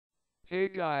Hey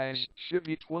guys,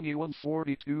 Shibby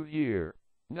Tf2 here.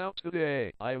 Now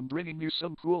today, I am bringing you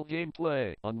some cool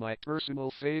gameplay on my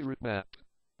personal favorite map.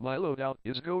 My loadout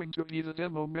is going to be the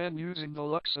demo man using the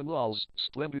Lux and Lul's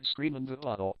splendid screen and the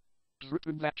bottle.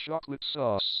 Drippin' that chocolate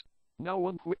sauce. Now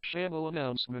one quick channel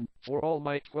announcement for all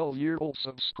my 12-year-old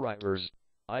subscribers.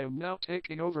 I am now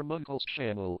taking over Munkle's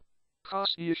channel.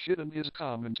 Cause he is shit and his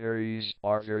commentaries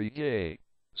are very gay.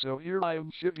 So here I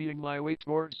am shivvying my way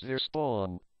towards their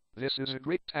spawn. This is a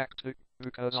great tactic,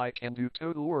 because I can do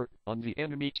total work on the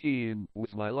enemy team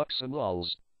with my Lux and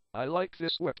Lulls. I like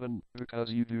this weapon,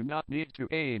 because you do not need to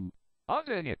aim. Ah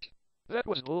dang it! That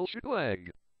was bullshit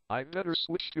lag. I better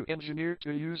switch to engineer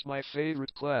to use my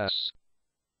favorite class.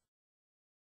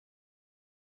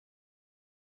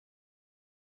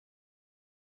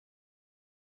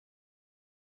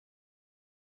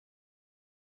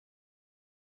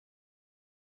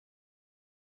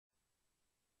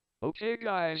 Okay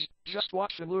guys, just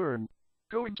watch and learn.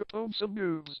 Going to pwn some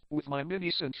noobs with my mini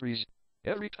sentries.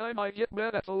 Every time I get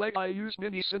mad at the lag I use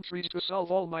mini sentries to solve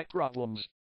all my problems.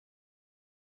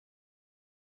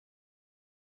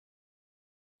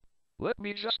 Let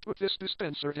me just put this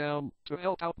dispenser down to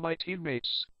help out my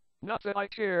teammates. Not that I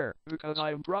care, because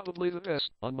I am probably the best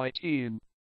on my team.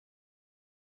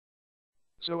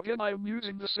 So again I am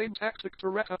using the same tactic to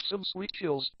rack up some sweet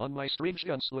kills on my strange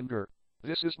gunslinger.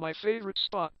 This is my favorite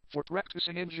spot for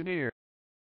practicing engineer.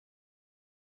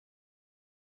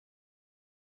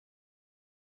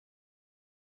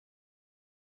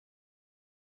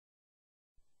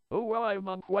 Oh well, I am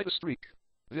on quite a streak.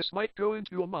 This might go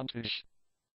into a montage.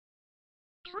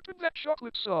 Drippin' that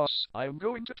chocolate sauce, I am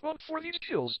going to taunt for these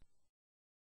kills.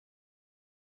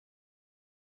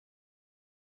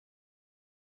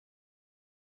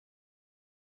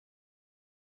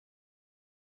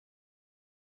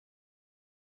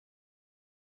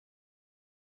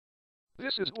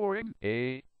 This is boring,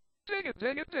 eh? Dang it,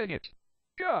 dang it, dang it.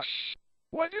 Gosh,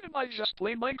 why didn't I just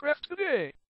play Minecraft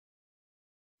today?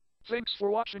 Thanks for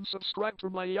watching, subscribe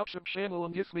to my YouTube channel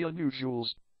and give me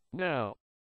unusuals. Now.